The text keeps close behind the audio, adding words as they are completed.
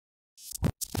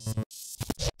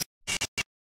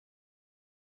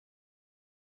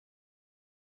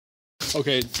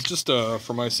Okay, just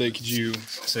for my sake, could you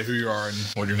say who you are and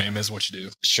what your name is, what you do?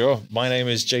 Sure. My name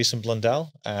is Jason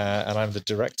Blundell, and I'm the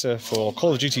director for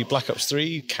Call of Duty Black Ops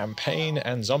 3, Campaign,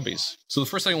 and Zombies. So the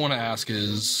first thing I want to ask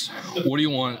is, what do you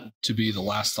want to be the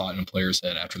last thought in a player's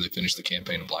head after they finish the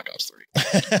campaign of Black Ops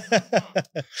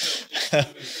 3?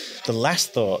 The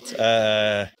last thought,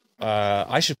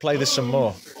 I should play this some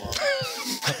more.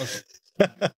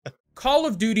 Call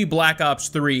of Duty Black Ops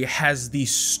 3 has the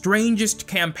strangest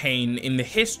campaign in the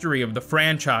history of the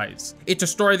franchise. It's a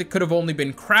story that could have only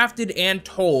been crafted and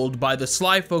told by the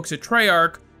sly folks at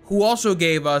Treyarch, who also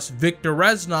gave us Viktor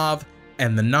Reznov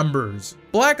and The Numbers.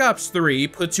 Black Ops 3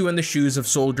 puts you in the shoes of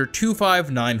Soldier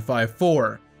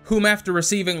 25954, whom after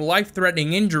receiving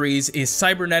life-threatening injuries is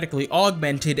cybernetically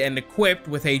augmented and equipped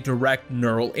with a direct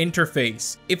neural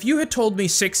interface. If you had told me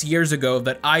 6 years ago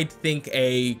that I'd think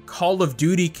a Call of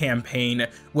Duty campaign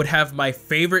would have my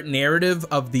favorite narrative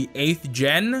of the 8th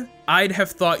gen, I'd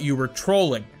have thought you were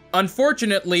trolling.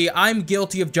 Unfortunately, I'm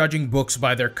guilty of judging books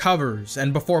by their covers,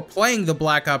 and before playing the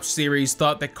Black Ops series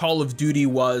thought that Call of Duty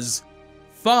was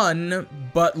fun,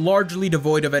 but largely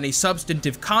devoid of any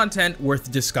substantive content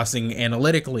worth discussing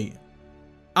analytically.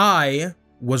 I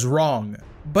was wrong.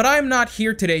 But I'm not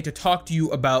here today to talk to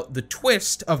you about the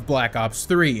twist of Black Ops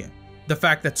 3. The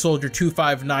fact that Soldier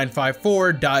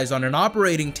 25954 dies on an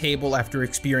operating table after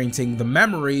experiencing the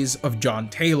memories of John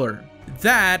Taylor.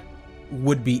 That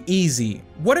would be easy.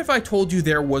 What if I told you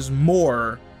there was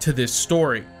more to this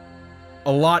story?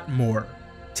 A lot more.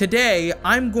 Today,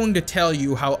 I'm going to tell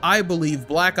you how I believe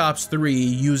Black Ops 3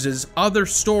 uses other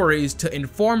stories to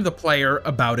inform the player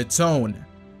about its own.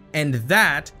 And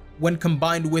that, when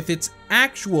combined with its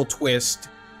actual twist,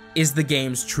 is the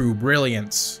game's true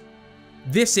brilliance.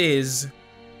 This is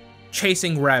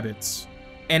Chasing Rabbits,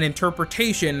 an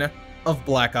interpretation of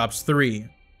Black Ops 3.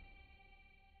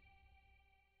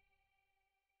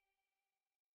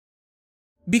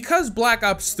 Because Black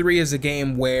Ops 3 is a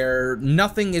game where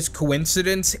nothing is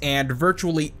coincidence and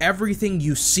virtually everything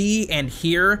you see and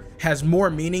hear has more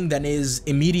meaning than is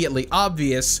immediately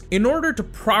obvious, in order to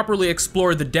properly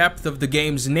explore the depth of the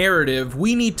game's narrative,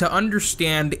 we need to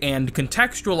understand and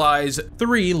contextualize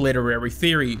 3 literary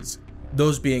theories,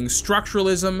 those being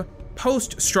structuralism,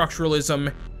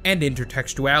 post-structuralism, and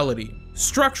intertextuality.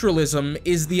 Structuralism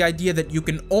is the idea that you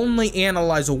can only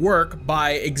analyze a work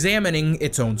by examining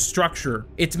its own structure.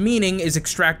 Its meaning is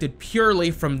extracted purely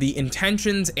from the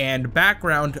intentions and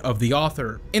background of the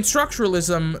author. In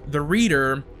structuralism, the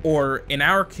reader, or in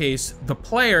our case, the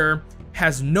player,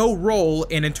 has no role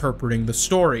in interpreting the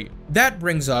story. That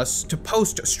brings us to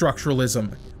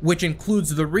post-structuralism, which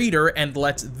includes the reader and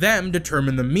lets them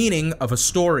determine the meaning of a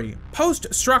story.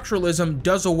 Post-structuralism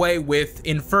does away with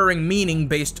inferring meaning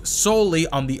based solely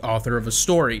on the author of a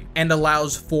story, and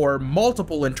allows for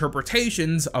multiple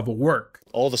interpretations of a work.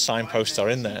 All the signposts are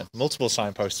in there, multiple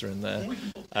signposts are in there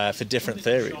for different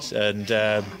theories, and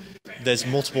there's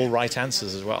multiple right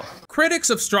answers as well. Critics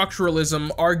of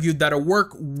structuralism argued that a work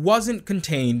wasn't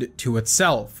contained to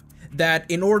itself, that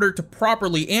in order to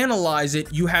properly analyze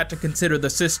it, you had to consider the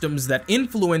systems that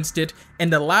influenced it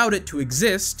and allowed it to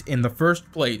exist in the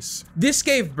first place. This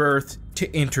gave birth to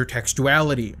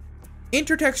intertextuality.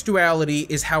 Intertextuality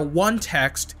is how one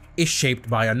text is shaped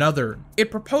by another.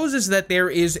 It proposes that there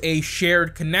is a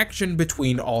shared connection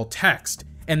between all text,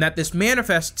 and that this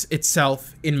manifests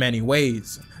itself in many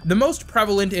ways. The most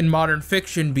prevalent in modern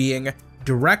fiction being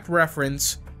direct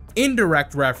reference,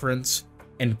 indirect reference,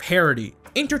 and parody.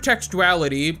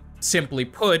 Intertextuality, simply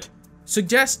put,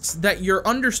 suggests that your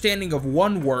understanding of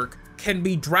one work can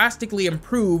be drastically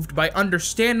improved by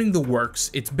understanding the works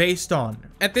it's based on.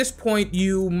 At this point,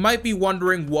 you might be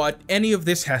wondering what any of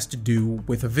this has to do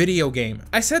with a video game.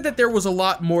 I said that there was a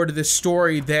lot more to this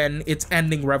story than its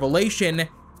ending revelation,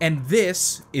 and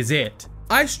this is it.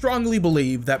 I strongly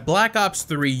believe that Black Ops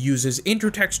 3 uses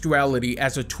intertextuality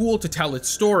as a tool to tell its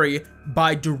story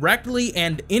by directly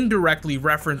and indirectly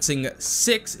referencing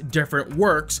 6 different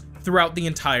works throughout the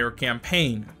entire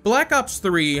campaign. Black Ops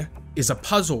 3 is a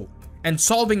puzzle, and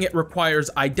solving it requires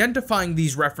identifying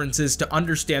these references to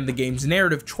understand the game's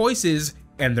narrative choices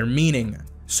and their meaning.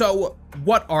 So,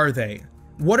 what are they?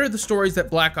 What are the stories that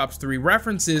Black Ops 3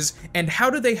 references, and how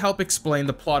do they help explain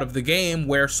the plot of the game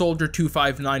where Soldier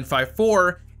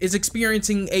 25954 is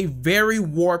experiencing a very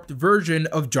warped version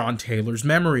of John Taylor's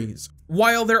memories?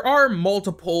 While there are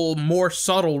multiple, more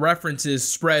subtle references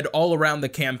spread all around the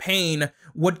campaign,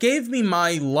 what gave me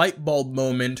my light bulb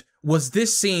moment was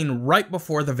this scene right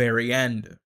before the very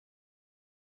end.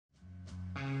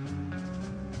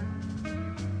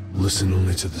 Listen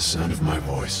only to the sound of my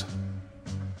voice.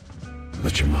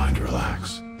 Let your mind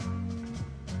relax.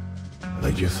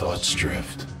 Let your thoughts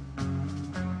drift.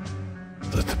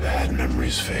 Let the bad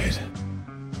memories fade.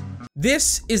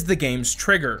 This is the game's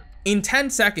trigger. In 10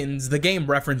 seconds, the game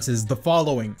references the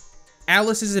following: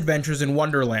 Alice's Adventures in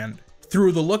Wonderland,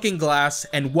 Through the Looking Glass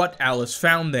and What Alice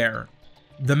Found There,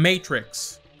 The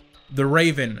Matrix, The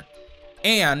Raven,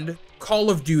 and Call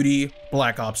of Duty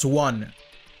Black Ops 1.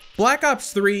 Black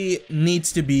Ops 3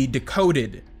 needs to be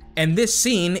decoded, and this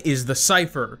scene is the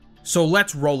cipher, so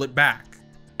let's roll it back.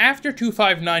 After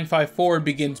 25954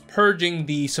 begins purging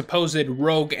the supposed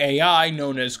rogue AI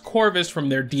known as Corvus from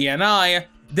their DNI,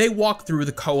 they walk through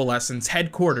the Coalescence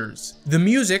headquarters. The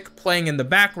music playing in the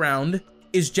background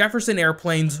is Jefferson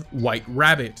Airplane's White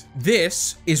Rabbit.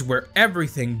 This is where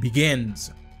everything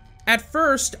begins. At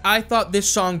first, I thought this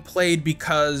song played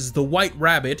because the White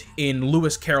Rabbit in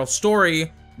Lewis Carroll's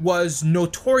story was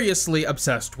notoriously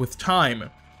obsessed with time,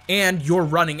 and you're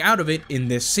running out of it in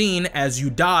this scene as you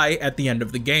die at the end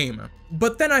of the game.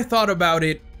 But then I thought about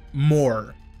it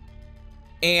more,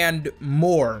 and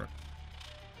more,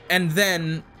 and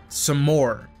then some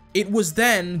more. It was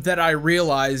then that I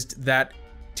realized that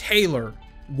Taylor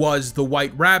was the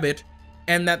White Rabbit,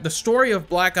 and that the story of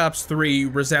Black Ops 3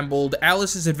 resembled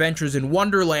Alice's Adventures in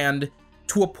Wonderland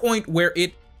to a point where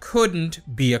it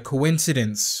couldn't be a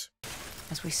coincidence.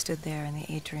 As we stood there in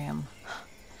the atrium,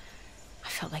 I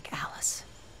felt like Alice,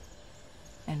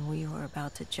 and we were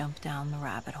about to jump down the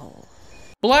rabbit hole.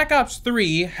 Black Ops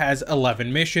 3 has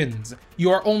 11 missions.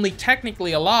 You are only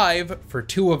technically alive for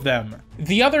 2 of them.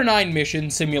 The other 9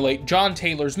 missions simulate John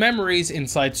Taylor's memories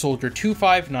inside Soldier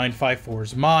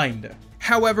 25954's mind.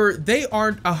 However, they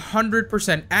aren't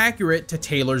 100% accurate to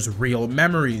Taylor's real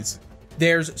memories.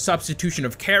 There's substitution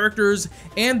of characters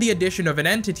and the addition of an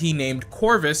entity named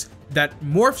Corvus that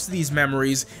morphs these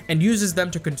memories and uses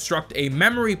them to construct a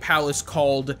memory palace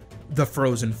called the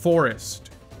Frozen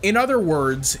Forest. In other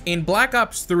words, in Black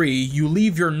Ops 3, you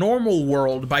leave your normal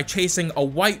world by chasing a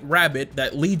white rabbit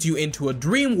that leads you into a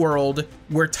dream world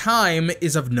where time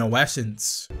is of no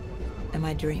essence. Am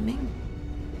I dreaming?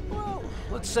 Well,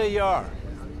 let's say you are.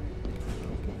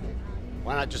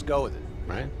 Why not just go with it,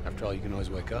 right? After all, you can always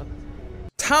wake up.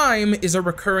 Time is a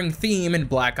recurring theme in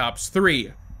Black Ops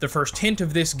 3, the first hint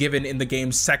of this given in the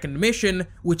game's second mission,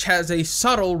 which has a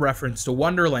subtle reference to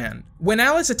Wonderland. When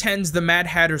Alice attends the Mad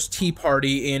Hatter's Tea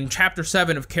Party in Chapter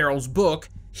 7 of Carol's book,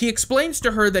 he explains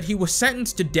to her that he was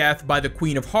sentenced to death by the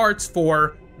Queen of Hearts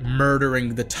for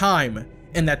murdering the time,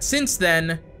 and that since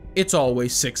then, it's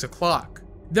always 6 o'clock.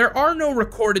 There are no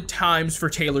recorded times for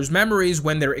Taylor's memories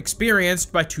when they're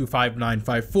experienced by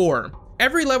 25954.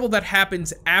 Every level that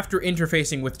happens after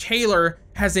interfacing with Taylor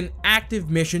has an active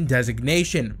mission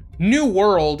designation. New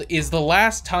World is the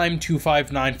last time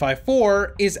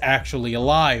 25954 is actually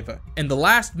alive, and the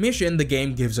last mission the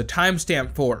game gives a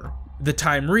timestamp for. The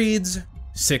time reads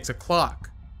 6 o'clock.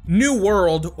 New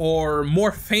World, or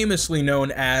more famously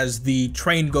known as the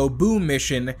Train Go Boom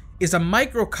mission, is a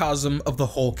microcosm of the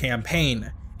whole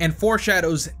campaign, and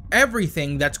foreshadows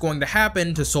everything that's going to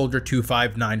happen to Soldier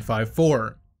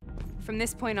 25954. From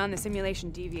this point on, the simulation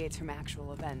deviates from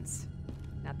actual events.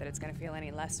 Not that it's gonna feel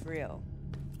any less real.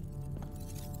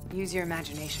 Use your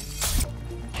imagination.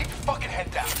 Keep your fucking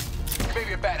head down. You may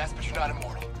be a badass, but you're not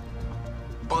immortal.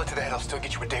 Bullet to the head will still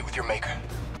get you a date with your maker.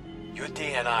 Your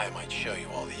DNI might show you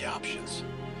all the options,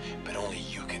 but only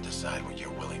you can decide what you're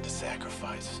willing to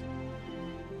sacrifice.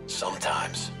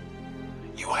 Sometimes,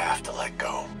 you have to let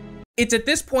go. It's at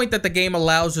this point that the game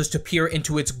allows us to peer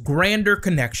into its grander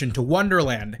connection to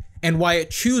Wonderland, and why it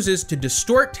chooses to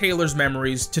distort Taylor's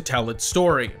memories to tell its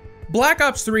story. Black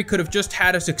Ops 3 could have just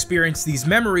had us experience these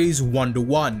memories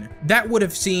one-to-one. That would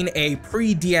have seen a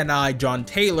pre-DNI John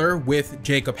Taylor with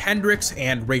Jacob Hendricks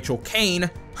and Rachel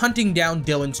Kane hunting down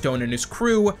Dylan Stone and his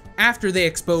crew after they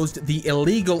exposed the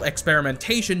illegal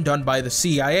experimentation done by the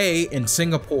CIA in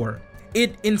Singapore.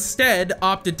 It instead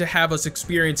opted to have us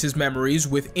experience his memories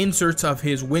with inserts of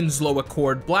his Winslow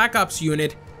Accord Black Ops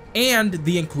unit and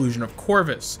the inclusion of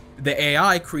Corvus, the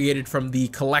AI created from the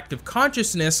collective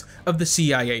consciousness of the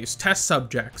CIA's test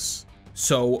subjects.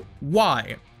 So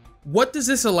why? What does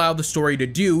this allow the story to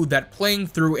do that playing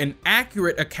through an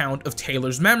accurate account of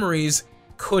Taylor's memories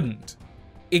couldn't?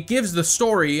 It gives the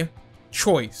story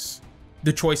choice.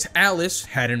 The choice Alice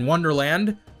had in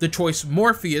Wonderland, the choice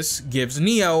Morpheus gives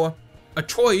Neo, a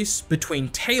choice between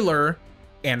Taylor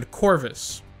and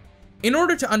Corvus. In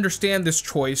order to understand this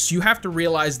choice, you have to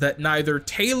realize that neither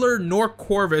Taylor nor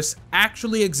Corvus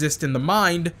actually exist in the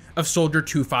mind of Soldier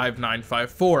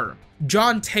 25954.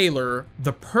 John Taylor,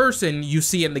 the person you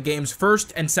see in the game's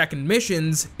first and second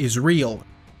missions, is real.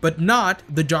 but not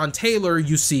the John Taylor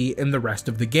you see in the rest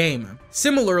of the game.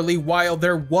 Similarly, while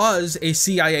there was a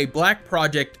CIA black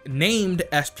project named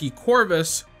SP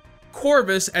Corvus,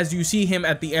 Corvus, as you see him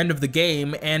at the end of the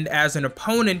game and as an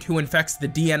opponent who infects the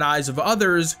DNIs of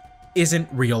others, isn't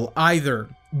real either.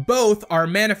 Both are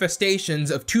manifestations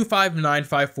of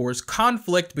 25954's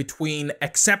conflict between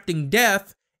accepting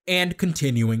death and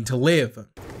continuing to live.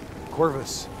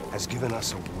 Corvus has given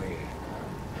us a way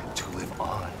to live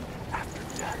on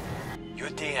after death. Your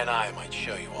DNI might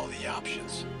show you all the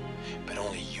options, but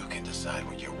only you can decide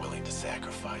what you're willing to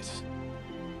sacrifice.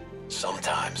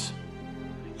 Sometimes,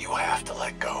 you have to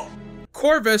let go.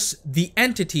 Corvus, the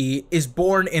entity, is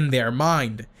born in their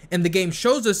mind, and the game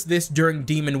shows us this during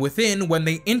Demon Within when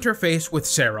they interface with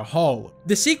Sarah Hall.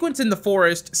 The sequence in the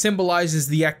forest symbolizes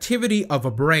the activity of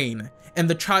a brain, and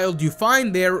the child you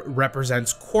find there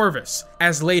represents Corvus,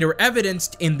 as later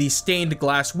evidenced in the stained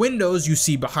glass windows you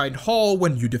see behind Hall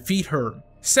when you defeat her.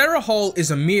 Sarah Hall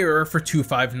is a mirror for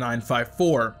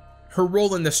 25954. Her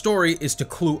role in the story is to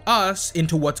clue us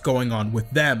into what's going on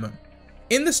with them.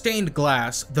 In the stained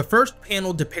glass, the first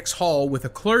panel depicts Hall with a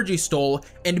clergy stole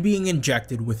and being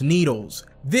injected with needles.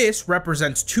 This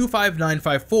represents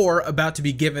 25954 about to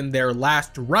be given their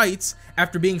last rites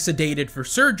after being sedated for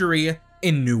surgery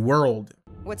in New World.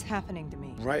 What's happening to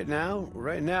me? Right now,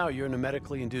 you're in a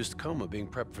medically induced coma being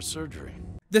prepped for surgery.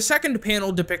 The second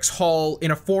panel depicts Hall in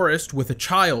a forest with a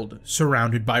child,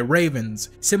 surrounded by ravens,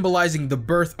 symbolizing the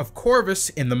birth of Corvus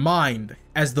in the mind,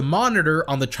 as the monitor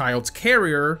on the child's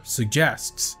carrier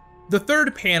suggests. The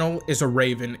third panel is a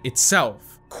raven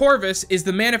itself. Corvus is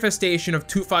the manifestation of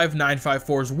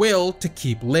 25954's will to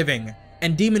keep living,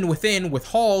 and Demon Within with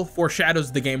Hall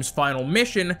foreshadows the game's final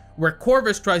mission, where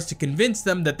Corvus tries to convince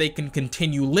them that they can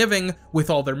continue living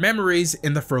with all their memories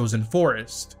in the frozen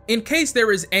forest. In case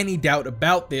there is any doubt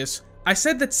about this, I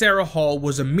said that Sarah Hall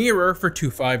was a mirror for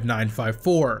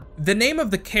 25954. The name of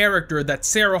the character that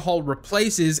Sarah Hall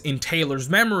replaces in Taylor's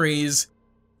memories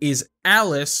is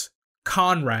Alice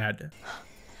Conrad.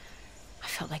 I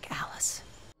felt like Alice.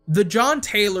 The John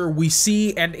Taylor we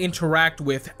see and interact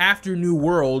with after New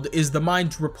World is the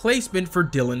mind's replacement for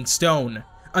Dylan Stone,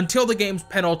 until the game's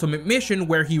penultimate mission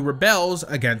where he rebels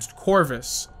against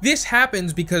Corvus. This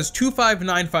happens because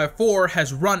 25954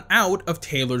 has run out of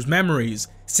Taylor's memories,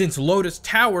 since Lotus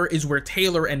Tower is where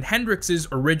Taylor and Hendrix's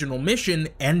original mission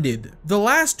ended. The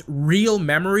last real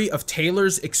memory of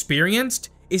Taylor's experienced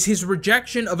is his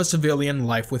rejection of a civilian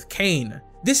life with Kane.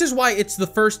 This is why it's the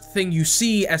first thing you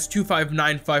see as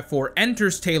 25954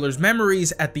 enters Taylor's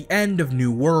memories at the end of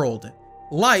New World.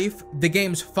 Life, the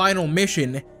game's final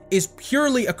mission, is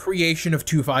purely a creation of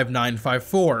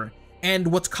 25954, and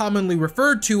what's commonly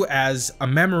referred to as a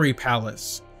memory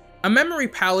palace. A memory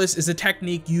palace is a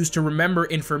technique used to remember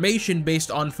information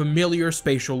based on familiar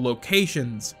spatial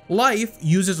locations. Life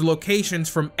uses locations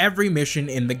from every mission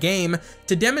in the game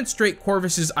to demonstrate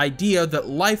Corvus's idea that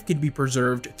life can be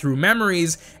preserved through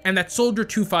memories, and that Soldier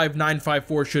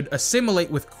 25954 should assimilate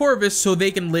with Corvus so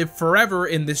they can live forever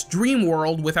in this dream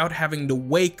world without having to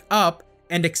wake up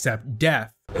and accept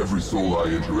death. Every soul I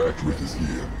interact with is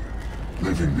here,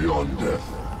 living beyond death,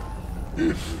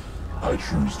 if I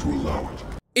choose to allow it.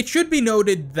 It should be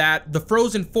noted that the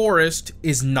frozen forest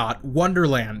is not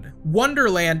Wonderland.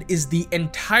 Wonderland is the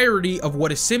entirety of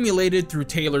what is simulated through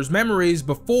Taylor's memories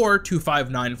before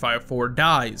 25954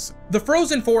 dies. The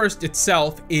frozen forest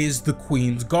itself is the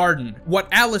Queen's Garden, what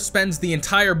Alice spends the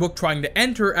entire book trying to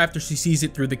enter after she sees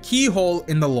it through the keyhole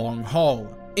in the long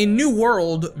hall. In New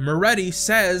World, Moretti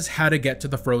says how to get to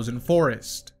the frozen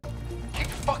forest. Keep your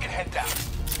fucking head down.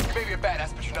 You may be a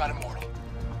badass, but you're not immortal.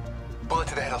 Bullet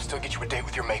to the head will still get you a date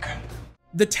with your maker.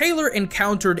 The Taylor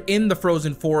encountered in the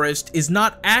frozen forest is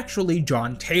not actually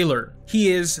John Taylor.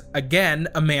 He is, again,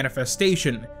 a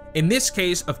manifestation, in this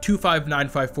case of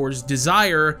 25954's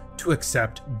desire to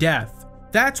accept death.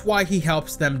 That's why he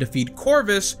helps them defeat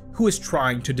Corvus, who is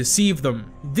trying to deceive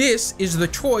them. This is the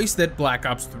choice that Black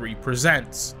Ops 3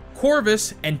 presents.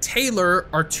 Corvus and Taylor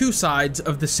are two sides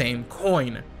of the same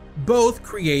coin, both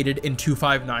created in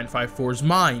 25954's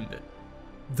mind.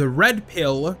 The red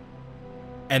pill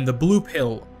and the blue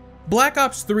pill. Black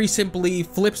Ops 3 simply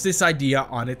flips this idea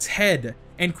on its head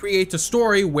and creates a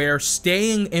story where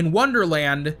staying in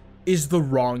Wonderland is the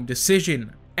wrong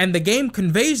decision. And the game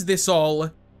conveys this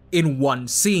all in one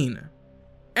scene.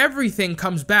 Everything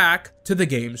comes back to the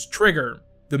game's trigger.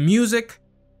 The music,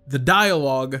 the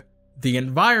dialogue, the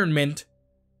environment,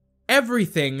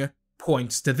 everything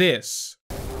points to this.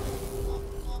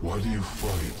 Why do you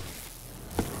fight?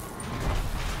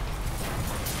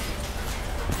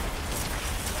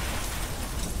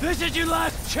 This is your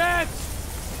last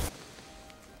chance!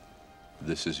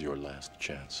 This is your last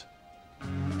chance.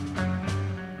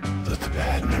 Let the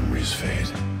bad memories fade.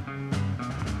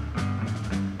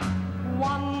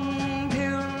 One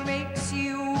pill makes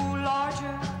you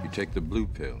larger, You take the blue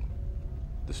pill,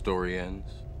 the story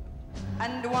ends.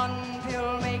 and one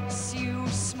pill makes you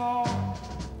small.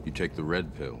 You take the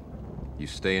red pill, you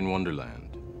stay in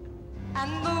Wonderland.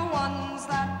 And the ones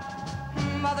that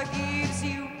mother gives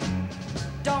you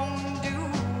don't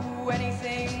do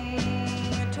anything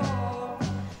at all.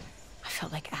 I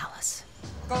felt like Alice.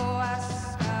 Go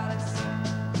ask Alice.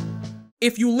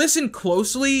 If you listen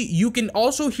closely, you can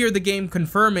also hear the game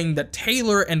confirming that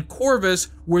Taylor and Corvus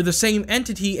were the same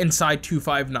entity inside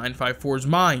 25954's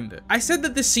mind. I said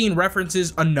that this scene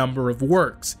references a number of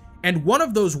works, and one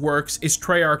of those works is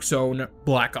Treyarch's own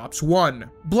Black Ops 1.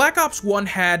 Black Ops 1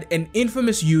 had an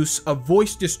infamous use of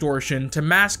voice distortion to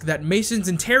mask that Mason's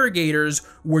interrogators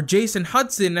were Jason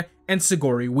Hudson and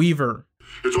Sigourney Weaver.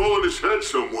 It's all in his head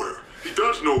somewhere. He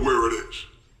does know where it is.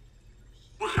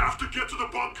 We have to get to the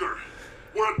bunker.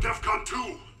 We're at DEFCON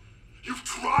 2. You've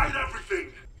tried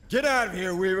everything. Get out of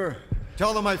here, Weaver.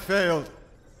 Tell them I failed.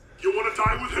 You want to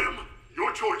die with him?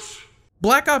 Your choice.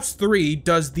 Black Ops 3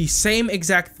 does the same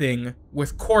exact thing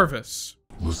with Corvus.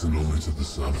 Listen only to the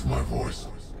sound of my voice.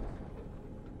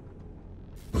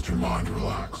 Let your mind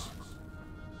relax.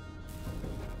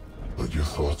 Let your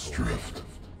thoughts drift.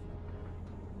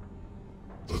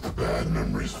 Let the bad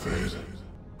memories fade.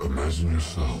 Imagine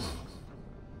yourself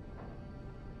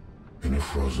in a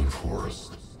frozen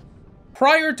forest.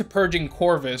 Prior to purging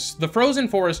Corvus, the Frozen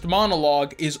Forest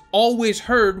monologue is always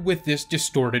heard with this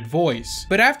distorted voice,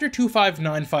 but after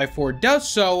 25954 does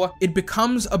so, it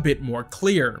becomes a bit more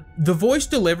clear. The voice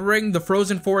delivering the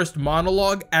Frozen Forest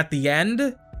monologue at the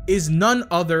end is none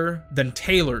other than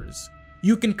Taylor's.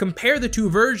 You can compare the two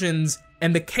versions,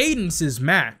 and the cadences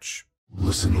match.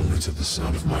 Listen only to the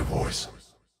sound of my voice.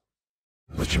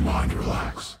 Let your mind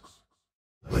relax.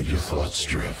 Let your thoughts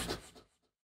drift.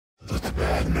 Let the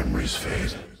bad memories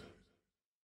fade.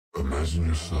 Imagine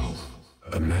yourself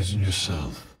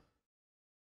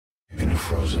in a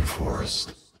frozen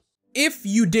forest. If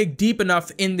you dig deep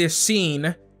enough in this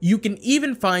scene, you can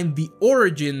even find the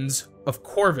origins of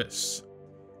Corvus.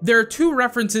 There are two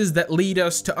references that lead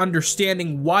us to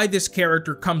understanding why this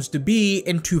character comes to be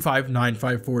in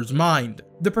 25954's mind.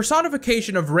 The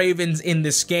personification of ravens in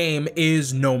this game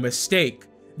is no mistake.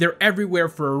 They're everywhere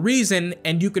for a reason,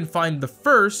 and you can find the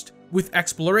first with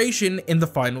exploration in the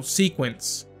final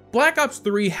sequence. Black Ops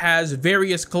 3 has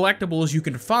various collectibles you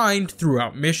can find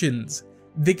throughout missions.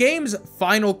 The game's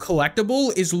final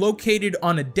collectible is located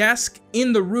on a desk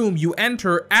in the room you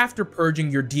enter after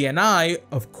purging your DNI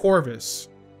of Corvus.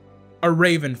 A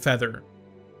raven feather.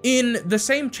 In the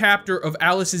same chapter of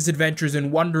Alice's Adventures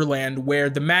in Wonderland where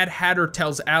the Mad Hatter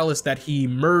tells Alice that he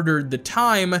murdered the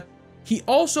time, he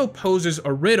also poses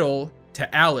a riddle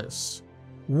to Alice.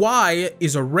 Why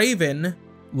is a raven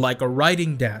like a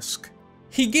writing desk?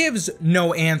 He gives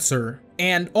no answer,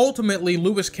 and ultimately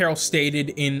Lewis Carroll stated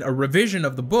in a revision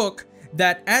of the book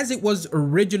that as it was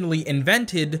originally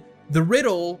invented, the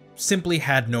riddle simply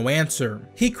had no answer.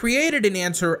 He created an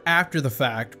answer after the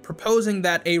fact, proposing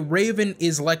that a raven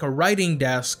is like a writing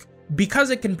desk because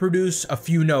it can produce a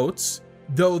few notes,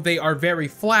 though they are very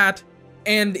flat,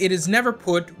 and it is never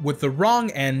put with the wrong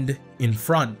end in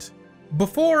front.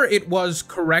 Before it was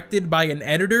corrected by an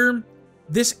editor,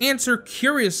 this answer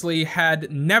curiously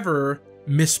had never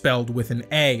misspelled with an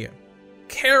A.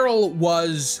 Carroll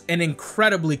was an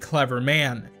incredibly clever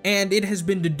man, and it has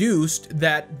been deduced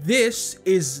that this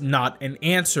is not an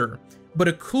answer, but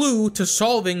a clue to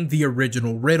solving the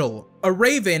original riddle. A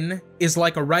raven is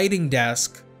like a writing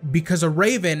desk because a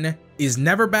raven is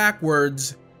never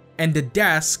backwards, and a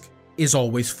desk is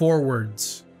always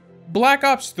forwards. Black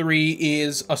Ops 3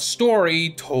 is a story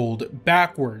told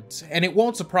backwards, and it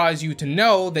won't surprise you to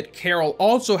know that Carroll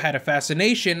also had a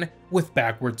fascination with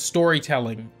backwards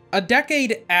storytelling. A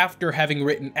decade after having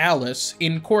written Alice,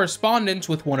 in correspondence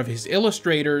with one of his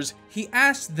illustrators, he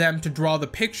asked them to draw the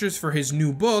pictures for his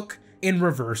new book in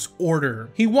reverse order.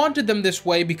 He wanted them this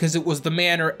way because it was the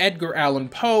manner Edgar Allan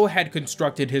Poe had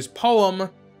constructed his poem,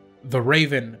 The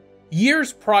Raven.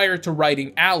 Years prior to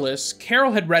writing Alice,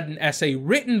 Carroll had read an essay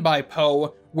written by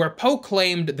Poe where Poe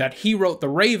claimed that he wrote The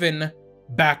Raven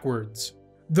backwards.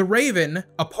 The Raven,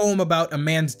 a poem about a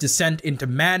man's descent into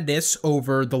madness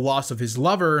over the loss of his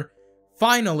lover,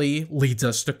 finally leads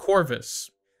us to Corvus.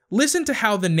 Listen to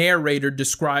how the narrator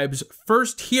describes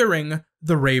first hearing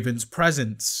the Raven's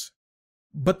presence.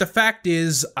 But the fact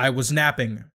is, I was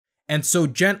napping, and so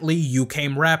gently you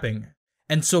came rapping,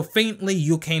 and so faintly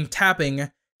you came tapping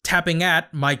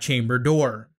at my chamber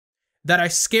door. that I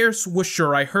scarce was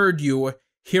sure I heard you.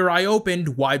 Here I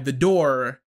opened wide the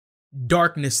door.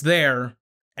 Darkness there,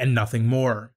 and nothing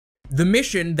more. The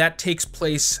mission that takes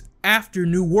place after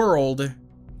New World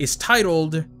is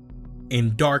titled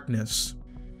In Darkness.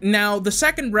 Now, the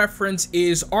second reference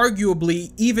is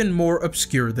arguably even more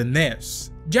obscure than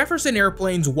this. Jefferson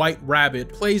Airplane's White Rabbit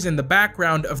plays in the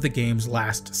background of the game's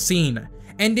last scene,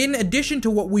 and in addition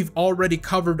to what we've already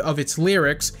covered of its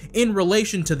lyrics in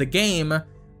relation to the game,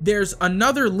 there's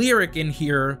another lyric in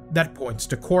here that points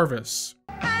to Corvus.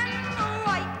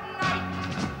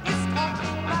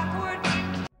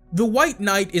 The White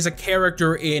Knight is a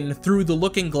character in Through the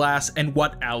Looking Glass and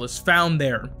What Alice Found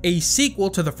There, a sequel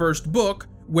to the first book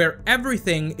where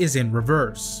everything is in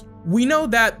reverse. We know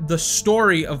that the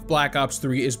story of Black Ops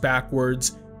 3 is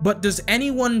backwards, but does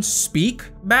anyone speak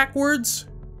backwards?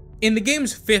 In the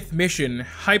game's 5th mission,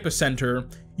 Hypocenter,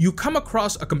 you come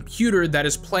across a computer that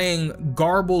is playing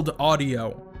garbled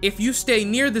audio. If you stay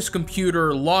near this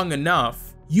computer long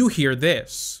enough, you hear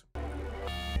this.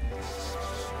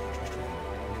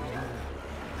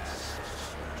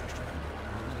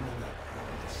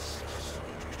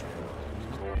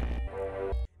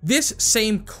 This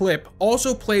same clip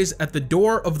also plays at the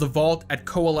door of the vault at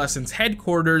Coalescence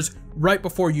headquarters right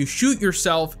before you shoot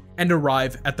yourself and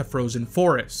arrive at the frozen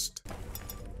forest.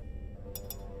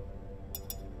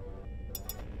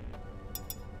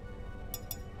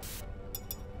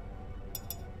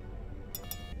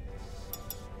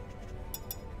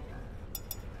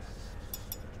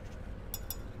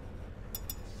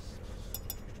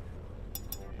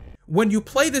 When you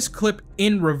play this clip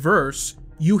in reverse,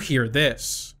 you hear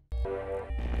this.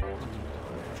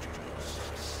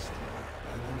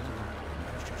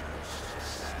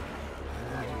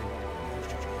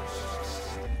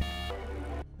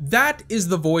 That is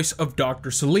the voice of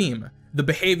Dr. Salim, the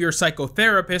behavior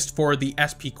psychotherapist for the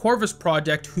SP Corvus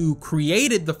project who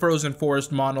created the Frozen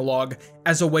Forest monologue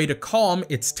as a way to calm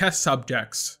its test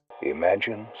subjects.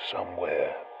 Imagine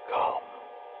somewhere calm.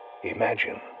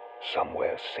 Imagine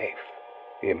somewhere safe.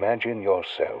 Imagine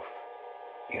yourself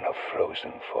in a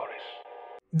frozen forest.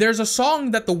 There's a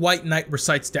song that the White Knight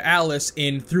recites to Alice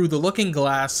in Through the Looking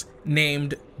Glass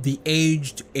named The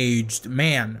Aged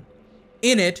Man.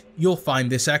 In it, you'll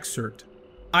find this excerpt.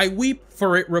 I weep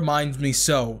for it reminds me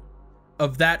so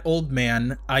of that old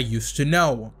man I used to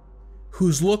know,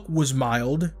 whose look was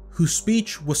mild, whose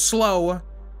speech was slow,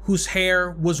 whose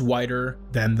hair was whiter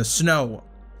than the snow,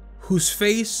 whose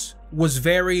face was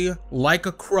very like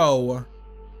a crow,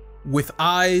 with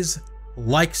eyes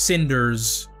like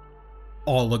cinders,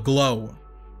 all aglow.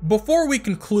 Before we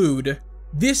conclude,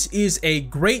 this is a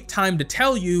great time to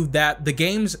tell you that the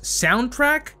game's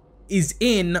soundtrack is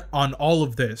in on all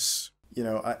of this. You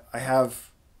know, I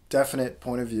have definite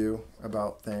point of view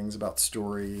about things, about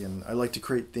story, and I like to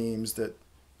create themes that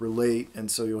relate, and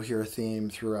so you'll hear a theme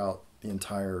throughout the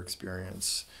entire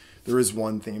experience. There is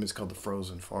one theme, it's called the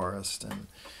Frozen Forest,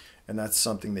 and that's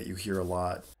something that you hear a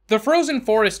lot. The Frozen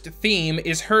Forest theme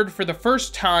is heard for the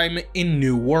first time in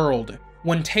New World,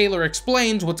 when Taylor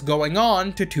explains what's going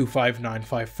on to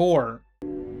 25954.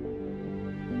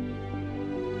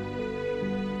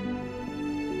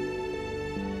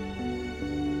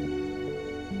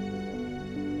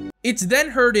 It's then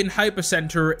heard in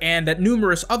Hypocenter and at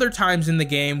numerous other times in the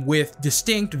game with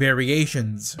distinct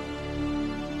variations.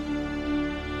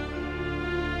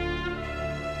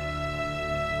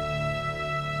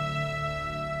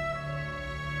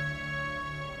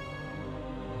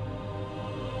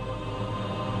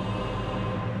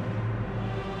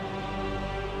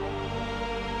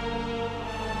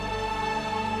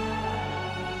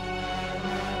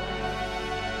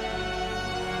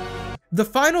 The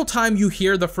final time you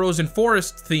hear the Frozen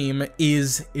Forest theme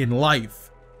is in Life,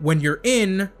 when you're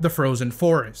in the Frozen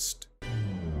Forest.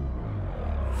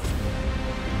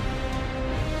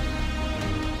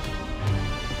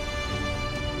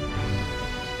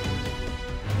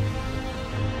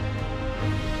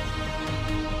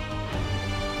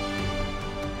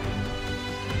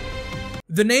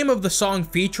 The name of the song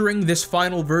featuring this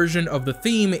final version of the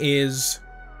theme is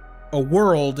A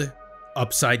World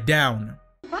Upside Down.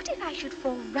 What if I should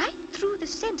fall right through the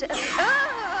center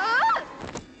of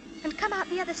and come out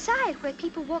the other side where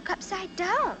people walk upside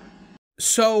down?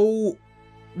 So,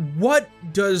 what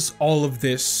does all of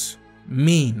this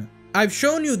mean? I've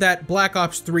shown you that Black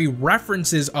Ops 3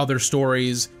 references other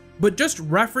stories, but just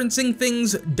referencing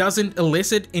things doesn't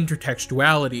elicit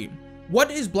intertextuality.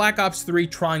 What is Black Ops 3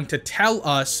 trying to tell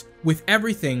us with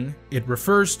everything it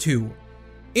refers to?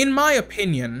 In my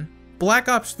opinion, Black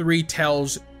Ops 3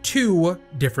 tells two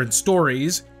different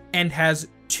stories and has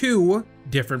two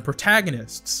different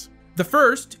protagonists. The The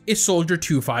first is Soldier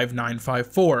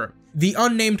 25954, the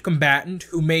unnamed combatant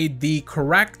who made the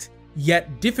correct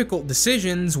yet difficult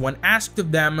decisions when asked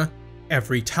of them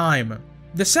every time.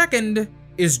 The second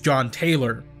is John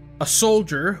Taylor, a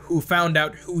soldier who found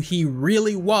out who he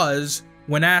really was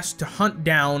when asked to hunt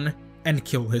down and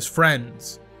kill his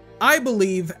friends. I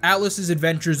believe Alice's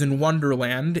Adventures in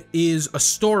Wonderland is a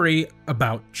story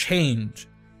about change,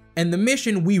 and the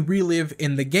mission we relive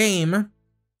in the game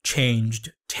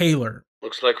changed Taylor.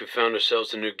 Looks like we found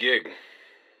ourselves a new gig.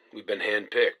 We've been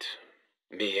handpicked,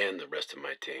 me and the rest of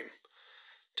my team,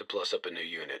 to plus up a new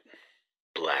unit,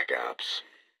 Black Ops.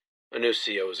 A new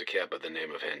CO is a cat by the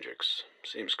name of Hendricks.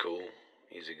 Seems cool,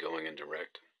 easygoing and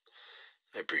direct.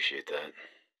 I appreciate that.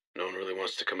 No one really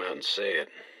wants to come out and say it.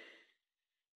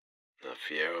 Not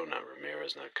Fierro, not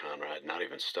Ramirez, not Conrad, not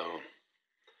even Stone.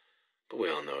 But we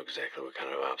all know exactly what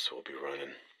kind of ops we'll be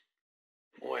running.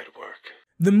 White work.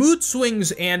 The mood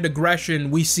swings and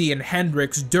aggression we see in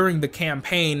Hendricks during the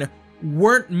campaign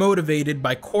weren't motivated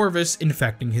by Corvus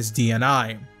infecting his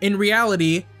DNI. In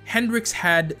reality, Hendricks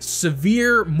had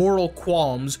severe moral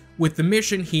qualms with the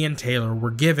mission he and Taylor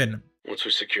were given. Once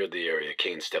we secured the area,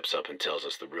 Kane steps up and tells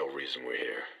us the real reason we're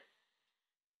here.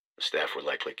 The staff were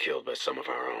likely killed by some of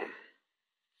our own.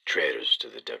 Traitors to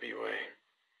the WA.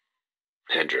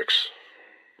 Hendricks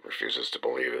refuses to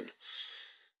believe it.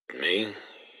 Me?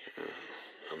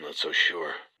 I'm not so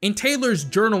sure. In Taylor's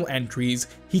journal entries,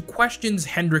 he questions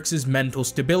Hendricks' mental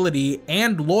stability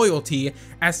and loyalty,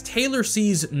 as Taylor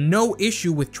sees no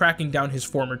issue with tracking down his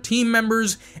former team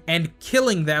members and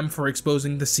killing them for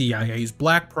exposing the CIA's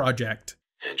Black Project.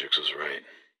 Hendricks was right.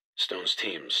 Stone's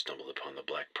team stumbled upon the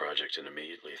Black Project and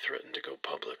immediately threatened to go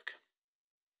public.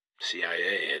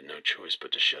 CIA had no choice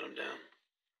but to shut him down.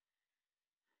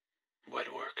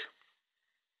 White work.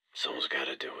 Someone's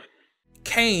gotta do it.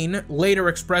 Kane, later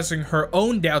expressing her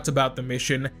own doubts about the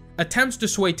mission, attempts to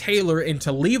sway Taylor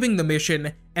into leaving the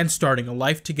mission and starting a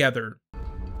life together.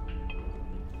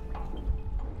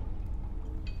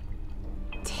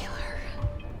 Taylor,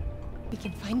 we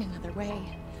can find another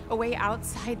way. A way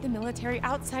outside the military,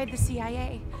 outside the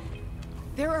CIA.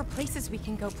 There are places we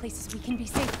can go, places we can be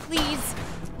safe. Please,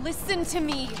 listen to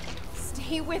me.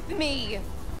 Stay with me.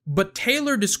 But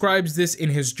Taylor describes this in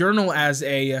his journal as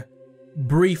a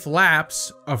brief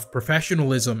lapse of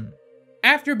professionalism.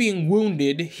 After being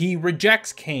wounded, he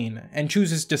rejects Kane and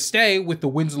chooses to stay with the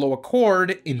Winslow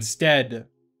Accord instead.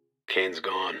 Kane's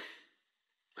gone.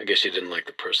 I guess you didn't like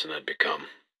the person I'd become.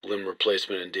 Limb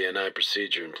replacement and DNI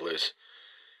procedure in place.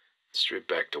 Straight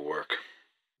back to work.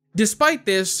 Despite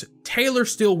this, Taylor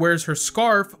still wears her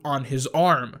scarf on his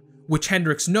arm, which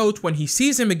Hendricks notes when he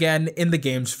sees him again in the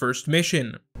game's first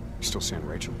mission. Still seeing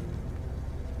Rachel?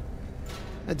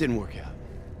 That didn't work out.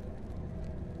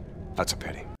 That's a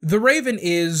pity. The Raven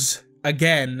is,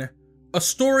 again, a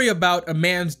story about a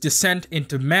man's descent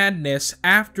into madness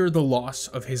after the loss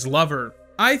of his lover.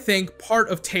 I think part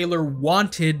of Taylor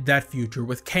wanted that future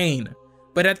with Kane,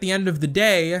 but at the end of the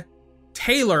day,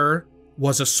 Taylor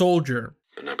was a soldier.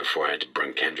 But not before I had to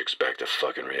bring Hendricks back to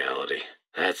fucking reality.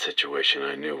 That situation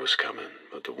I knew was coming,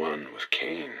 but the one with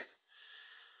Kane,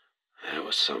 that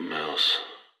was something else.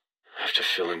 After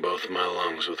filling both my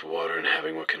lungs with water and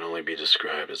having what can only be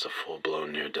described as a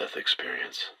full-blown near-death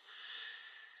experience,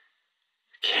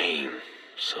 Kane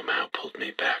somehow pulled me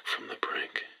back from the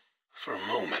brink. For a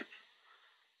moment,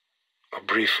 a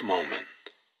brief moment,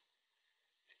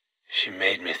 she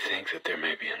made me think that there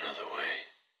may be another way.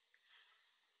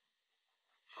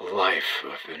 A life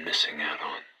I've been missing out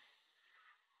on.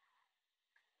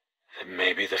 That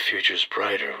maybe the future's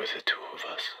brighter with the two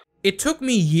of us. It took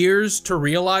me years to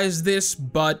realize this,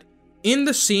 but in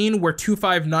the scene where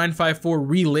 25954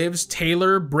 relives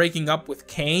Taylor breaking up with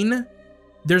Kane,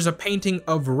 there's a painting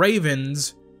of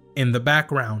ravens in the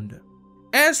background.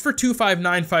 As for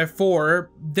 25954,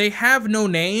 they have no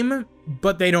name,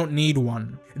 but they don't need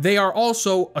one. They are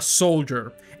also a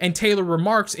soldier, and Taylor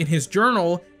remarks in his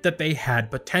journal that they had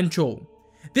potential.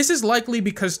 This is likely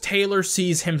because Taylor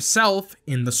sees himself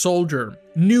in the soldier.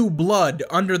 New blood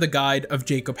under the guide of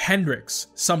Jacob Hendricks,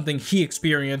 something he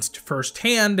experienced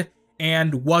firsthand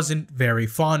and wasn't very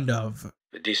fond of.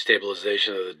 The destabilization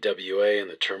of the WA and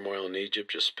the turmoil in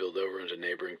Egypt just spilled over into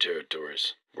neighboring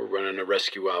territories. We're running a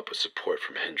rescue op with support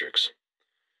from Hendricks.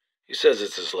 He says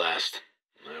it's his last.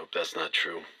 I hope that's not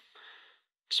true.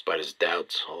 Despite his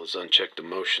doubts, all his unchecked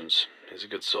emotions, he's a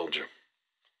good soldier.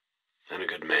 And a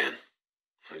good man.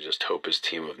 I just hope his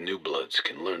team of new bloods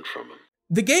can learn from him.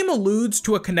 The game alludes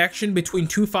to a connection between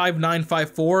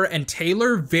 25954 and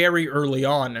Taylor very early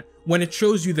on, when it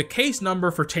shows you the case number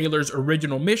for Taylor's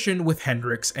original mission with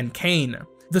Hendricks and Kane.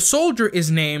 The soldier is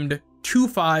named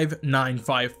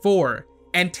 25954,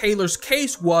 and Taylor's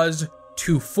case was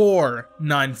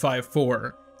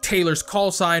 24954. Taylor's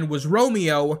call sign was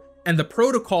Romeo, and the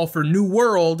protocol for New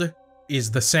World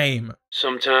is the same.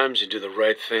 Sometimes you do the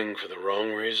right thing for the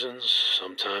wrong reasons,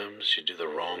 sometimes you do the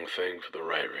wrong thing for the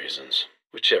right reasons.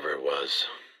 Whichever it was,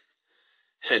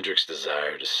 Hendricks'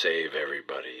 desire to save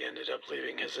everybody ended up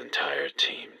leaving his entire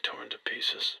team torn to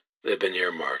pieces. They've been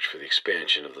earmarked for the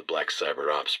expansion of the Black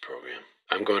Cyber Ops program.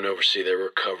 I'm going to oversee their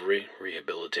recovery,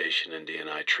 rehabilitation, and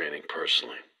D&I training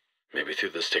personally. Maybe through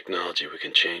this technology we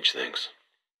can change things.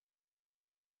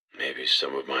 Maybe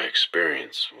some of my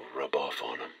experience will rub off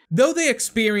on them. Though they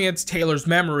experience Taylor's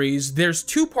memories, there's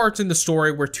two parts in the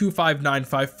story where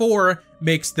 25954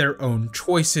 makes their own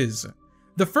choices.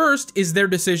 The first is their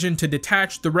decision to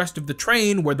detach the rest of the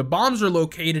train where the bombs are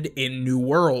located in New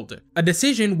World, a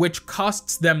decision which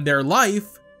costs them their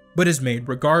life, but is made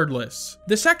regardless.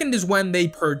 The second is when they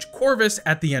purge Corvus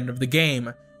at the end of the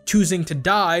game, choosing to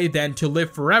die than to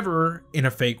live forever in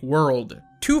a fake world.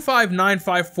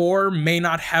 25954 may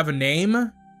not have a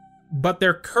name, but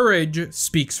their courage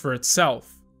speaks for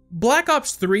itself. Black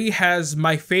Ops 3 has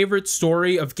my favorite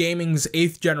story of gaming's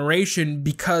 8th generation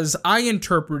because I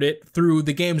interpret it through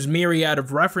the game's myriad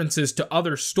of references to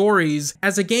other stories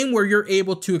as a game where you're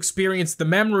able to experience the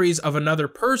memories of another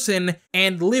person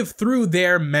and live through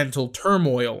their mental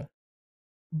turmoil.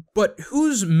 But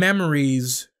whose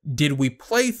memories did we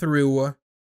play through,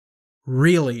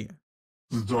 really?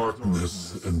 The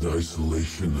darkness and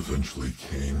isolation eventually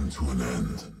came to an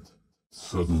end.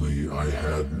 Suddenly, I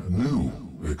had new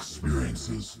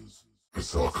experiences. I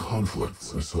saw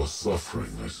conflicts, I saw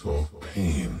suffering, I saw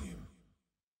pain.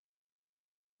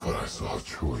 But I saw a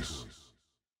choice.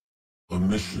 A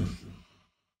mission.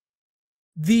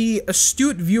 The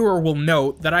astute viewer will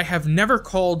note that I have never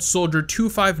called Soldier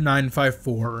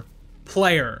 25954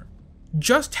 player.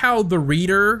 Just how the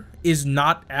reader is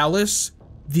not Alice,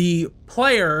 the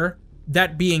player,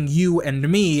 that being you and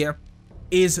me,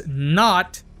 is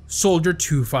not Soldier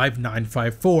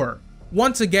 25954.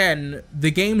 Once again,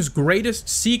 the game's greatest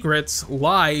secrets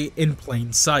lie in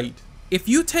plain sight. If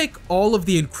you take all of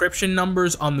the encryption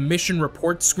numbers on the mission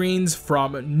report screens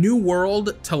from New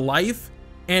World to Life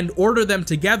and order them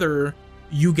together,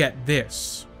 you get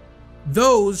this.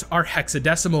 Those are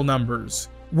hexadecimal numbers.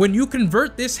 When you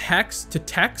convert this hex to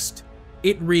text,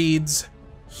 it reads,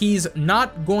 "He's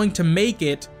not going to make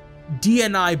it,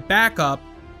 DNI backup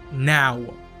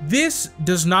now." This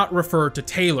does not refer to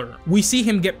Taylor. We see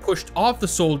him get pushed off the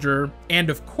soldier,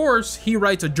 and of course, he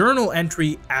writes a journal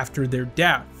entry after their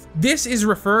death. This is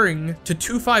referring to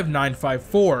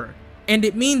 25954, and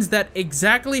it means that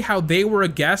exactly how they were a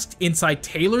guest inside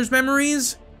Taylor's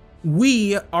memories,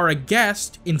 we are a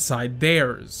guest inside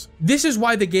theirs. This is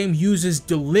why the game uses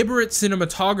deliberate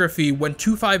cinematography when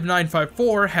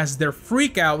 25954 has their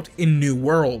freakout in New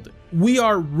World. We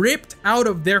are ripped out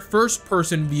of their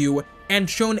first-person view and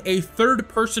shown a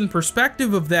third-person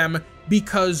perspective of them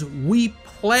because we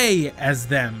play as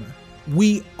them.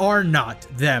 We are not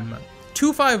them.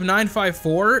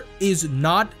 25954 is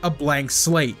not a blank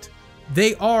slate.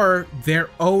 They are their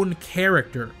own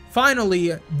character.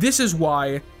 Finally, this is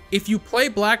why, if you play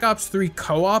Black Ops 3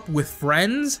 co-op with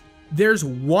friends, there's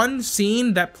one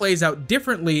scene that plays out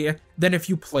differently than if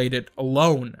you played it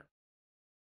alone.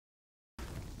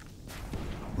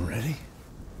 Ready?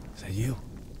 Is that you?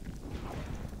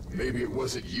 Maybe it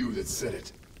wasn't you that said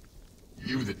it.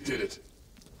 You that did it.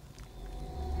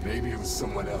 Maybe it was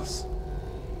someone else.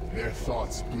 Their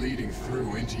thoughts bleeding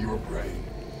through into your brain.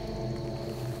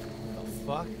 The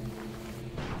fuck?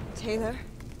 Taylor?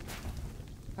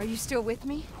 Are you still with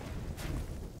me?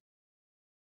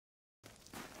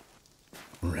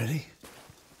 Ready?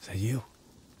 Is that you?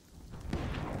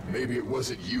 Maybe it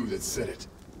wasn't you that said it.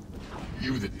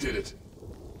 You that did it.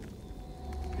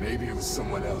 Maybe it was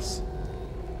someone else.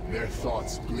 Their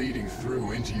thoughts bleeding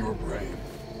through into your brain.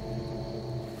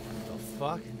 The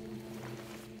fuck?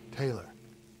 Taylor,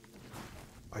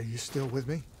 are you still with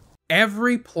me?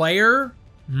 Every player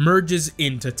merges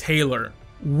into Taylor.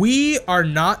 We are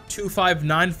not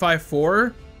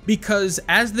 25954 because,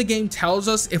 as the game tells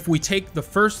us, if we take the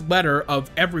first letter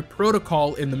of every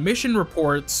protocol in the mission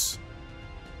reports,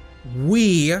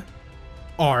 we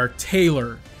are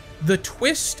Taylor. The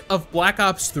twist of Black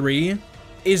Ops 3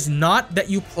 is not that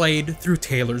you played through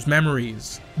Taylor's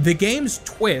memories. The game's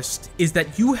twist is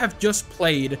that you have just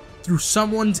played through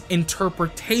someone's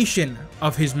interpretation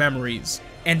of his memories,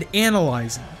 and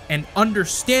analyzing and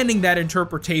understanding that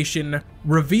interpretation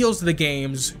reveals the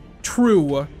game's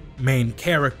true main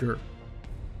character.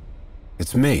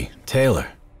 It's me, Taylor.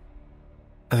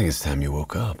 I think it's time you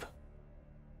woke up.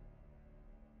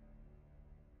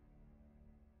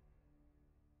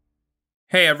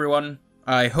 Hey everyone,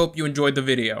 I hope you enjoyed the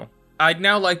video. I'd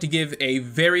now like to give a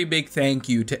very big thank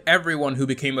you to everyone who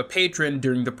became a patron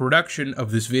during the production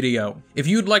of this video. If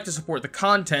you'd like to support the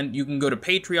content, you can go to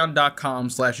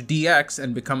patreon.com/dx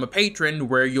and become a patron,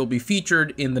 where you'll be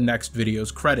featured in the next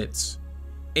video's credits.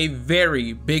 A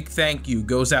very big thank you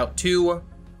goes out to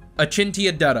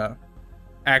Achintia Dutta,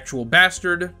 Actual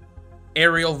Bastard,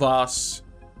 Ariel Voss,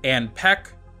 Ann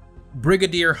Peck,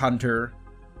 Brigadier Hunter,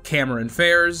 Cameron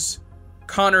Fairs,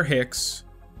 Connor Hicks,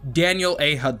 Daniel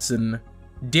A. Hudson,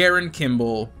 Darren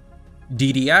Kimball,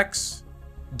 DDX,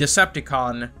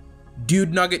 Decepticon,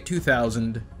 Dude Nugget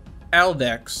 2000,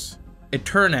 Aldex,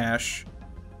 Eternash,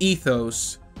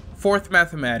 Ethos, Fourth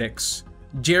Mathematics,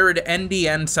 Jared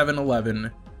NDN 711,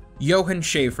 Johan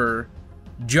Schaefer,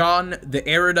 John the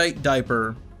Erudite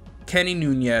Diaper, Kenny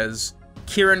Nunez,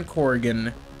 Kieran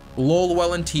Corrigan,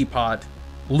 Lolwell and Teapot,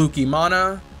 Luki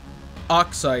Mana,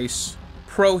 Oxice,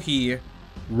 Prohi,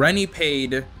 Rennie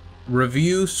Paid,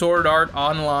 Review Sword Art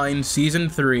Online Season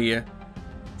 3,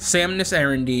 Samnus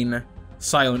Arendine,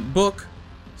 Silent Book,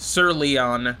 Sir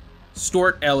Leon,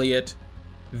 Stuart Elliott,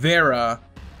 Vera,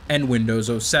 and Windows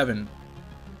 07.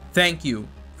 Thank you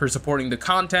for supporting the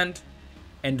content,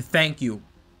 and thank you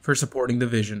for supporting the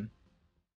vision.